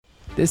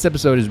This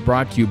episode is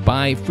brought to you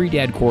by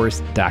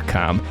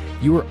freedadcourse.com.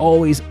 You are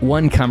always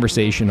one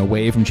conversation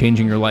away from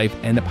changing your life,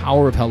 and the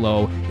power of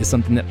hello is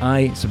something that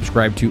I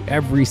subscribe to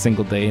every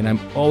single day, and I'm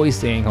always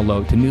saying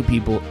hello to new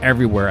people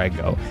everywhere I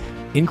go.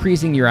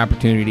 Increasing your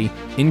opportunity,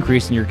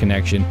 increasing your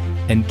connection,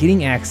 and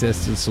getting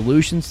access to the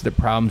solutions to the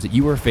problems that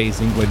you are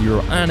facing, whether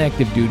you're on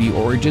active duty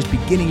or just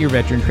beginning your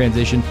veteran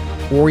transition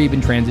or even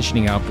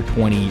transitioning out for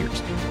 20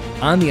 years.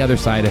 On the other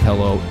side of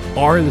hello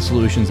are the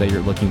solutions that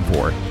you're looking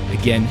for.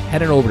 Again,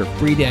 head on over to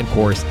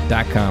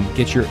freedadcourse.com.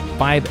 Get your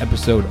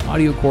 5-episode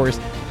audio course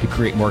to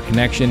create more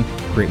connection,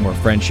 create more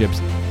friendships,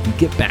 and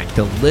get back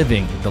to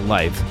living the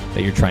life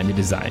that you're trying to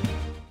design.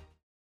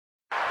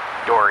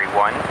 Dory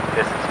 1,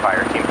 this is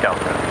Fire Team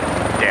Delta.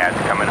 Dad's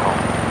coming home.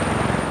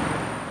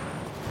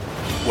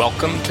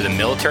 Welcome to the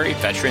Military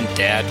Veteran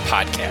Dad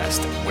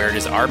Podcast, where it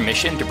is our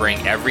mission to bring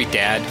every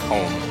dad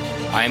home.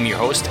 I am your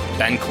host,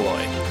 Ben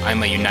Killoy.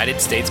 I'm a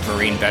United States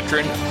Marine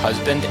veteran,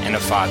 husband, and a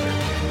father.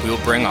 We will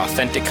bring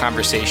authentic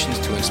conversations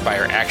to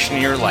inspire action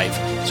in your life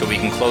so we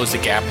can close the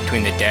gap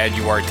between the dad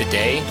you are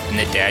today and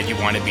the dad you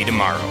want to be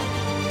tomorrow.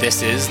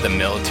 This is the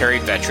Military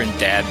Veteran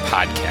Dad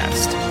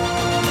Podcast.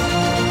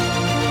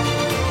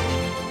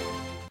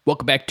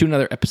 Welcome back to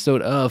another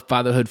episode of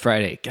Fatherhood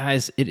Friday.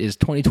 Guys, it is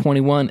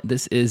 2021.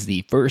 This is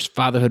the first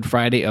Fatherhood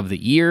Friday of the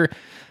year.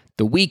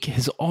 The week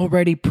is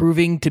already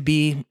proving to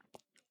be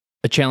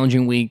a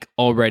challenging week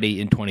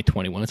already in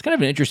 2021. It's kind of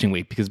an interesting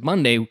week because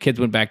Monday, kids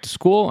went back to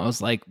school. I was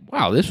like,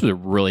 wow, this was a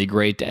really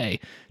great day.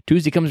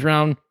 Tuesday comes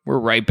around, we're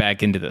right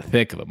back into the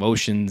thick of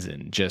emotions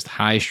and just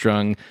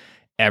high-strung,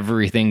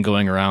 everything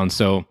going around.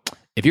 So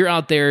if you're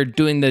out there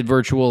doing the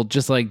virtual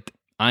just like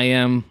I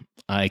am,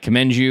 I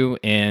commend you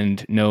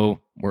and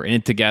know we're in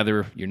it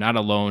together. You're not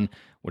alone.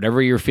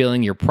 Whatever you're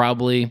feeling, you're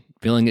probably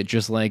feeling it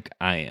just like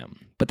I am.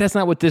 But that's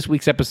not what this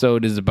week's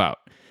episode is about.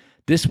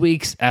 This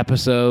week's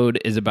episode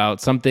is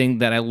about something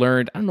that I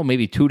learned, I don't know,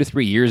 maybe 2 to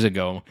 3 years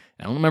ago.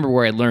 I don't remember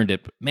where I learned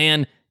it, but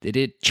man, did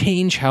it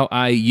change how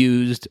I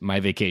used my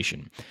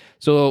vacation.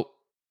 So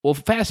we'll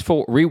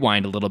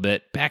rewind a little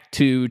bit back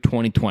to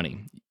 2020.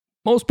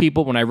 Most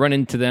people, when I run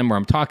into them or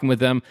I'm talking with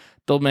them,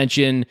 they'll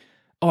mention,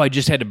 oh, I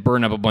just had to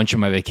burn up a bunch of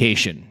my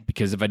vacation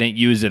because if I didn't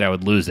use it, I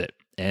would lose it.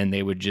 And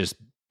they would just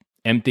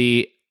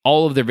empty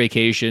all of their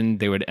vacation.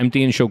 They would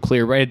empty and show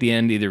clear right at the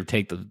end, either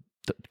take the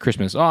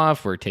Christmas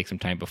off or take some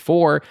time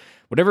before,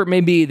 whatever it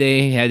may be,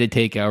 they had to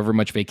take however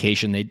much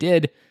vacation they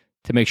did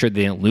to make sure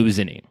they didn't lose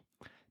any.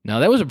 Now,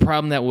 that was a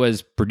problem that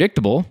was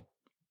predictable,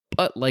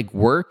 but like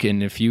work,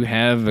 and if you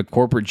have a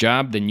corporate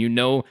job, then you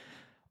know,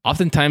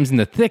 oftentimes in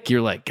the thick,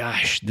 you're like,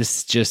 gosh,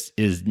 this just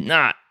is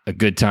not a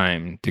good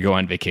time to go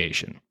on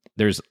vacation.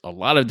 There's a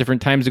lot of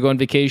different times to go on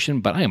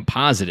vacation, but I am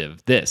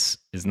positive this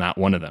is not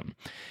one of them.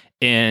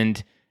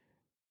 And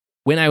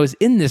when I was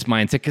in this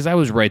mindset, because I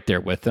was right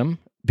there with them,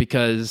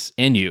 because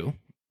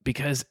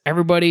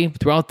everybody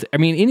throughout,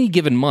 any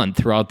given month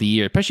throughout the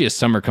year, especially as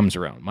summer comes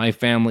around, my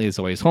family is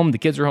always home, the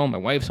kids are home, my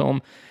wife's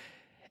home.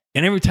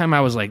 And every time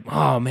I was like,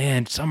 oh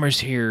man, summer's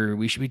here.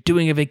 We should be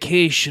doing a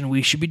vacation.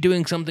 We should be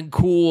doing something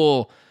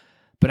cool.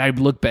 But I'd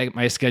look back at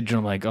my schedule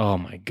and I'm like, oh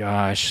my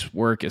gosh,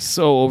 work is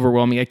so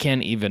overwhelming. I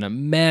can't even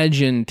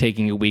imagine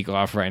taking a week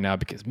off right now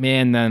because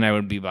man, then I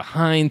would be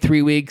behind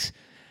 3 weeks.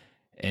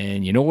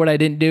 And you know what I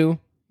didn't do?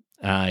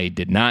 I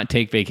did not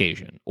take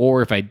vacation.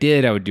 Or if I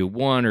did, I would do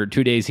 1 or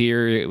 2 days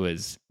here. It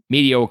was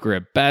mediocre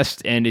at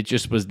best, and it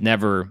just was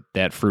never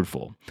that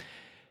fruitful.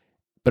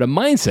 But a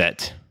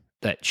mindset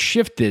that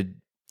shifted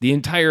the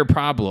entire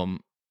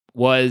problem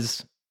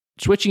was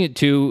switching it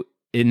to,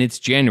 and it's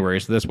January,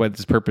 so that's why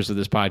the purpose of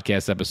this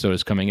podcast episode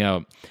is coming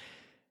out.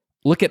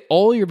 Look at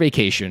all your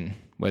vacation,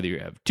 whether you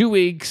have 2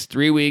 weeks,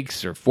 3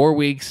 weeks, or 4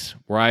 weeks.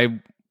 Where I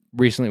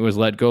recently was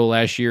let go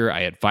last year,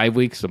 I had 5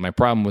 weeks, so my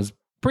problem was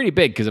pretty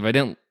big because if I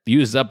didn't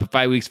use up a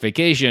 5 weeks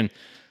vacation,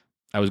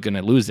 I was going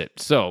to lose it.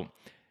 So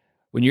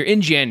when you're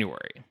in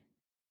January,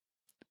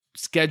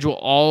 schedule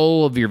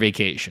all of your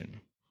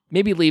vacation.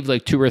 Maybe leave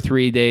like 2 or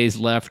 3 days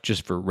left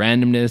just for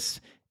randomness.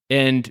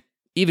 And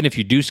even if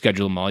you do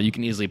schedule them all, you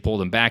can easily pull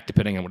them back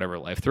depending on whatever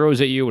life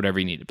throws at you, whatever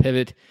you need to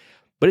pivot.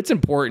 But it's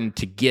important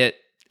to get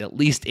at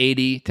least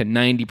 80 to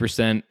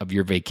 90% of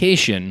your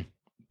vacation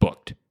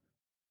booked.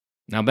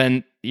 Now,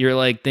 Ben, you're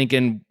like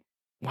thinking,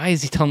 why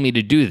is he telling me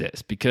to do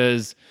this?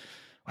 Because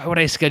why would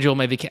I schedule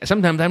my vacation?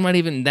 Sometimes I'm not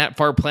even that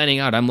far planning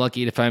out. I'm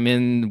lucky if I'm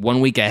in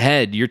 1 week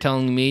ahead. You're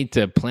telling me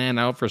to plan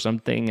out for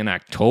something in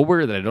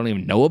October that I don't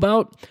even know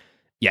about?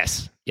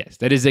 Yes,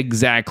 that is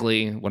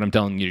exactly what I'm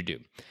telling you to do.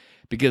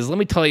 Because let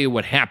me tell you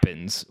what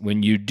happens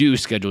when you do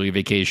schedule your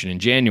vacation in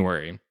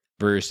January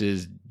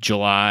versus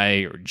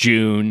July or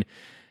June,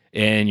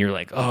 and you're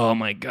like, oh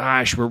my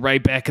gosh, we're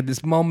right back at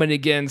this moment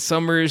again.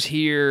 Summer's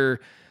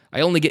here. I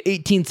only get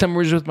 18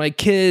 summers with my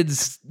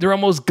kids. They're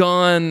almost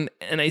gone,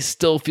 and I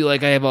still feel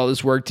like I have all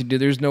this work to do.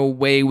 There's no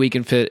way we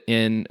can fit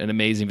in an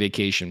amazing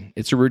vacation.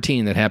 It's a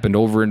routine that happened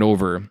over and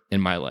over in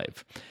my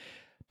life.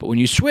 But when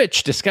you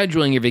switch to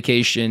scheduling your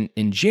vacation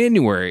in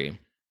January,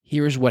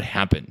 here's what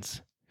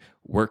happens.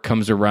 Work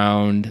comes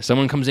around,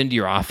 someone comes into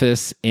your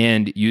office,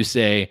 and you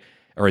say,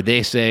 or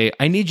they say,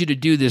 I need you to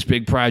do this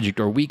big project,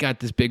 or we got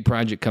this big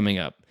project coming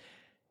up.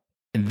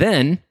 And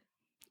then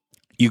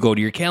you go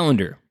to your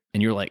calendar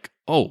and you're like,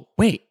 oh,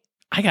 wait,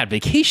 I got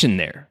vacation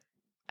there.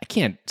 I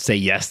can't say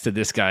yes to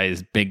this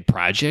guy's big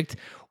project.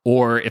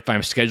 Or if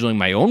I'm scheduling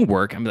my own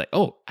work, I'm like,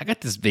 oh, I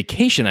got this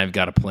vacation I've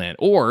got to plan.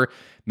 Or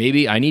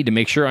maybe I need to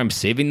make sure I'm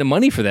saving the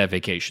money for that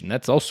vacation.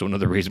 That's also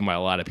another reason why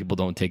a lot of people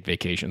don't take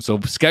vacation. So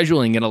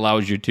scheduling it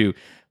allows you to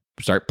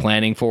start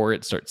planning for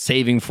it, start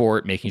saving for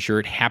it, making sure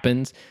it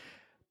happens.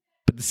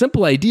 But the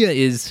simple idea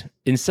is,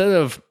 instead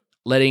of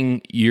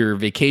letting your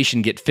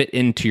vacation get fit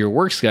into your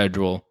work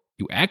schedule,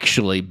 you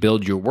actually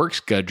build your work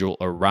schedule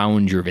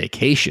around your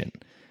vacation.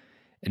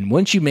 And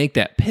once you make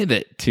that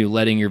pivot to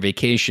letting your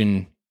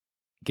vacation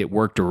get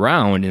worked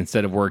around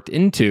instead of worked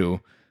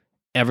into,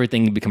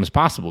 everything becomes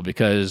possible,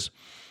 because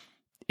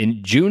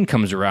in June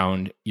comes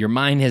around, your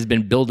mind has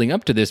been building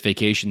up to this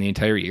vacation the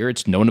entire year.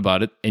 It's known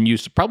about it, and you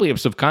probably have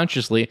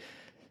subconsciously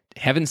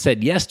haven't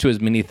said yes to as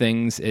many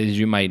things as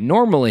you might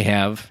normally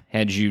have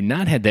had you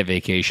not had that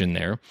vacation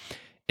there.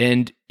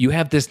 And you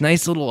have this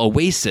nice little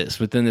oasis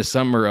within the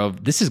summer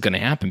of, this is going to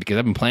happen because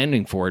I've been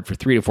planning for it for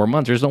 3 to 4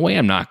 months. There's no way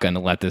I'm not going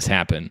to let this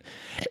happen.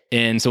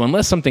 And so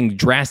unless something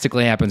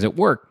drastically happens at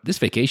work, this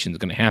vacation is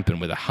going to happen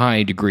with a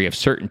high degree of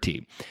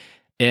certainty.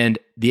 And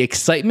the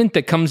excitement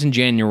that comes in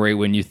January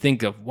when you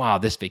think of, wow,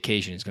 this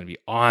vacation is going to be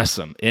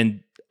awesome.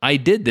 And I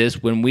did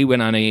this when we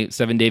went on a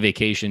 7-day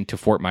vacation to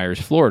Fort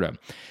Myers, Florida.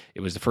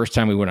 It was the first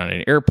time we went on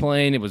an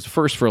airplane. It was the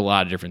first for a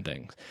lot of different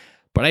things.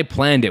 But I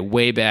planned it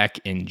way back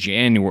in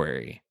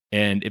January,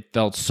 and it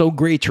felt so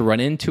great to run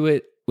into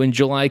it when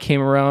July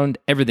came around.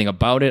 Everything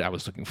about it, I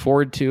was looking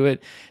forward to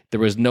it. There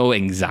was no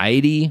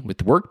anxiety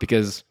with work,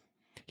 because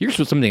here's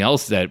something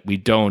else that we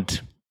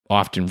don't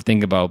often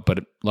think about,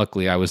 but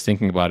luckily I was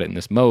thinking about it in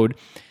this mode,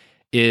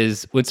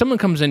 is when someone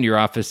comes into your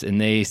office and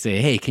they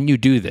say, hey, can you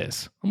do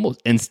this?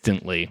 Almost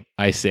instantly,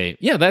 I say,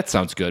 yeah, that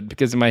sounds good,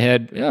 because in my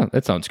head, yeah,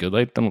 that sounds good.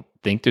 I don't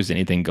think there's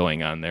anything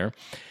going on there.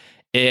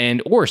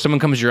 Or someone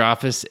comes to your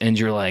office and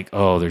you're like,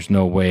 oh, there's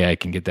no way I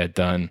can get that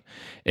done.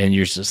 And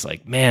you're just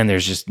like, man,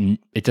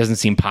 it doesn't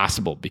seem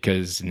possible,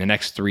 because in the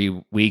next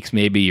 3 weeks,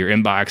 maybe your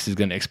inbox is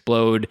going to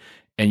explode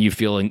and you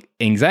feel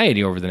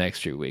anxiety over the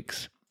next 3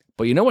 weeks.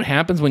 But you know what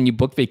happens when you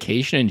book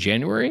vacation in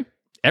January?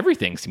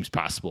 Everything seems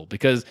possible,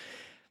 because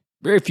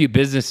very few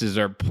businesses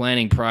are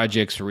planning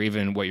projects or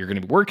even what you're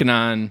going to be working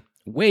on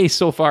way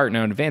so far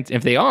now in advance.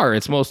 If they are,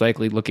 it's most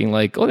likely looking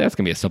like, oh, that's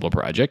going to be a simple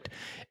project,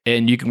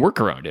 and you can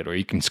work around it, or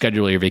you can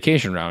schedule your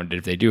vacation around it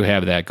if they do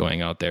have that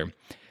going out there.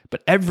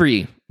 But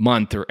every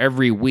month or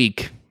every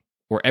week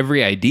or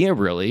every idea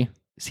really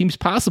seems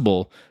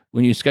possible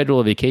when you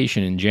schedule a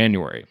vacation in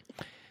January.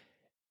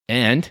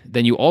 And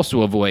then you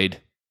also avoid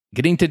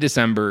getting to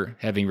December,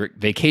 having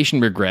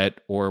vacation regret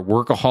or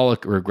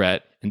workaholic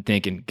regret, and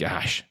thinking,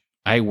 gosh,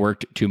 I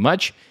worked too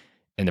much.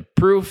 And the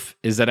proof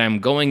is that I'm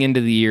going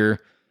into the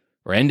year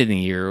or ending the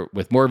year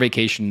with more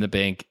vacation in the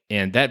bank.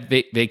 And that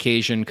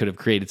vacation could have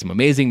created some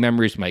amazing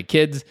memories with my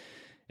kids.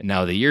 And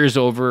now the year's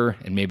over,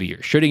 and maybe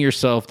you're shooting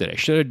yourself that I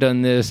should have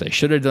done this, I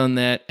should have done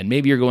that. And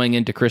maybe you're going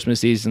into Christmas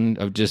season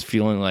of just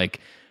feeling like,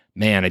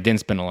 man, I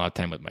didn't spend a lot of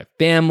time with my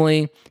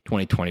family.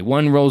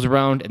 2021 rolls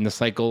around and the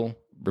cycle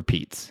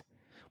repeats.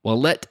 Well,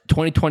 let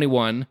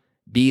 2021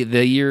 be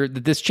the year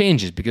that this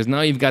changes, because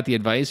now you've got the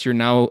advice. You're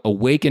now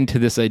awakened to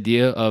this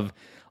idea of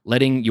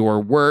letting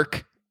your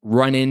work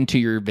run into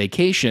your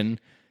vacation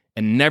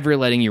and never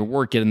letting your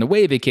work get in the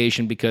way of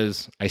vacation,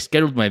 because I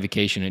scheduled my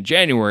vacation in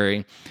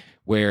January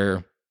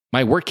where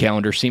my work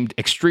calendar seemed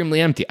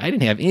extremely empty. I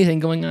didn't have anything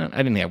going on. I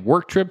didn't have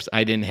work trips.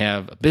 I didn't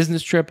have a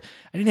business trip.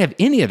 I didn't have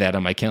any of that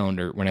on my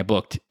calendar when I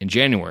booked in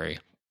January.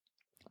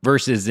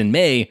 Versus in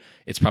May,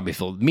 it's probably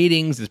filled with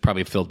meetings. It's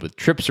probably filled with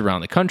trips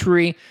around the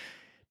country.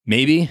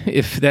 Maybe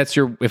if that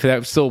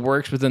still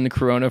works within the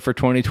Corona for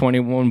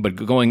 2021, but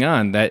going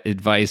on, that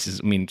advice is,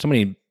 so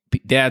many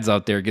dads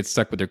out there get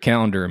stuck with their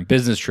calendar and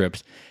business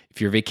trips.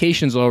 If your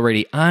vacation's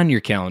already on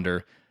your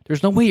calendar,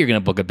 there's no way you're going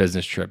to book a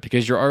business trip,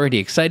 because you're already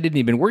excited and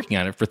you've been working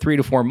on it for 3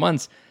 to 4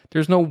 months.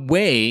 There's no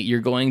way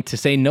you're going to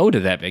say no to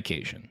that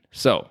vacation.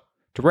 So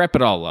to wrap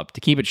it all up,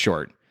 to keep it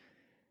short,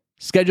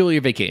 schedule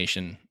your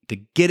vacation, to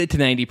get it to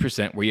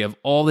 90% where you have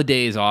all the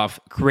days off.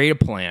 Create a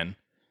plan,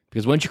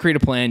 because once you create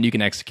a plan, you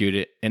can execute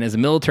it. And as a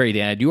military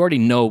dad, you already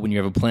know when you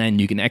have a plan,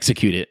 you can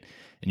execute it,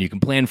 and you can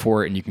plan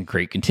for it, and you can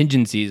create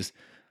contingencies.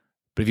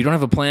 But if you don't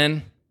have a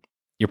plan,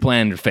 your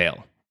plan would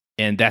fail.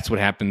 And that's what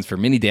happens for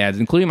many dads,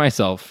 including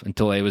myself,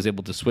 until I was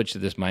able to switch to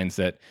this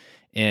mindset.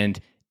 And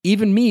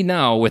even me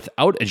now,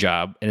 without a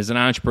job and as an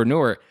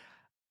entrepreneur,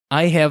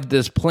 I have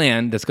this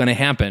plan that's going to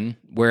happen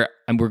where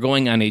we're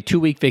going on a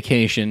 2-week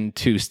vacation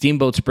to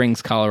Steamboat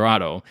Springs,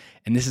 Colorado.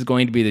 And this is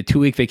going to be the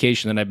 2-week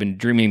vacation that I've been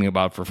dreaming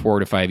about for 4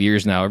 to 5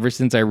 years now. Ever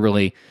since I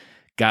really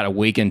got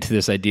awakened to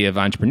this idea of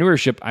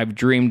entrepreneurship, I've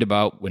dreamed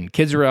about when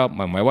kids are out,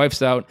 when my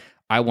wife's out,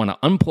 I want to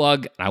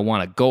unplug, I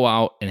want to go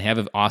out and have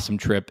an awesome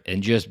trip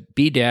and just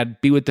be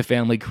dad, be with the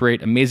family,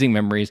 create amazing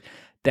memories.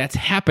 That's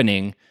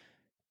happening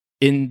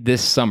in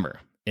this summer.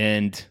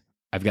 And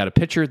I've got a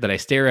picture that I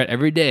stare at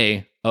every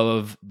day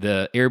of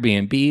the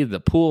Airbnb, the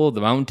pool,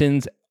 the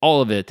mountains,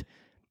 all of it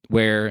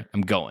where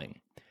I'm going.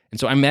 And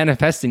so I'm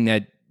manifesting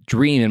that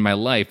dream in my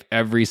life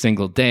every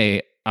single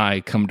day.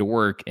 I come to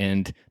work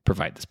and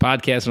provide this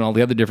podcast and all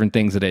the other different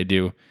things that I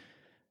do.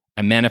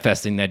 I'm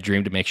manifesting that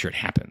dream to make sure it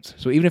happens.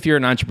 So even if you're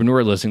an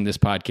entrepreneur listening to this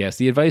podcast,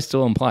 the advice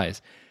still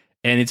applies.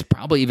 And it's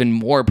probably even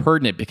more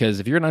pertinent because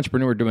if you're an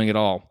entrepreneur doing it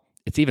all,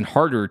 it's even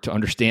harder to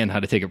understand how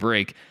to take a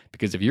break,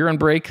 because if you're on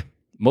break,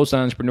 most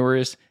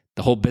entrepreneurs,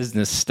 the whole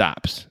business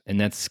stops, and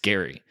that's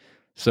scary.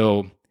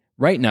 So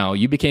right now,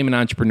 you became an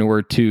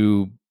entrepreneur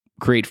to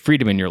create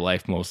freedom in your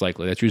life, most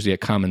likely. That's usually a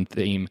common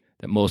theme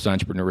that most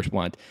entrepreneurs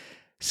want.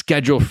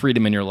 Schedule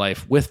freedom in your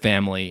life with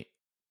family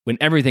when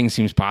everything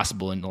seems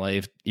possible in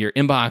life. Your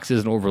inbox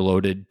isn't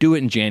overloaded. Do it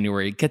in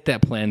January. Get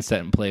that plan set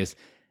in place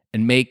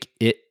and make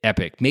it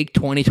epic. Make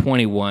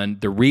 2021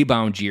 the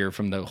rebound year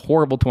from the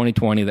horrible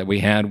 2020 that we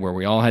had, where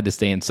we all had to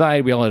stay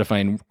inside. We all had to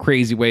find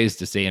crazy ways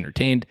to stay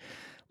entertained.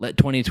 Let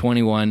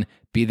 2021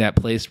 be that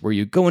place where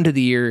you go into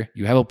the year,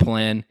 you have a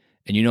plan,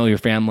 and you know your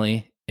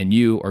family and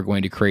you are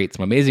going to create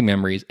some amazing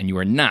memories, and you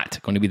are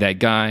not going to be that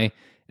guy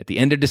at the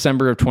end of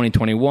December of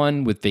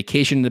 2021 with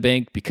vacation in the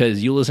bank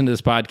because you listened to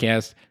this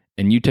podcast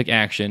and you took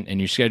action and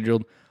you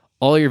scheduled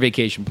all your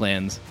vacation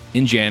plans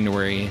in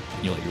January,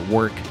 and you let your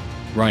work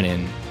run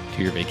in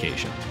to your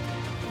vacation.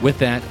 With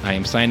that, I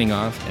am signing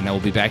off, and I will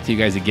be back to you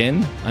guys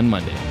again on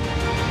Monday.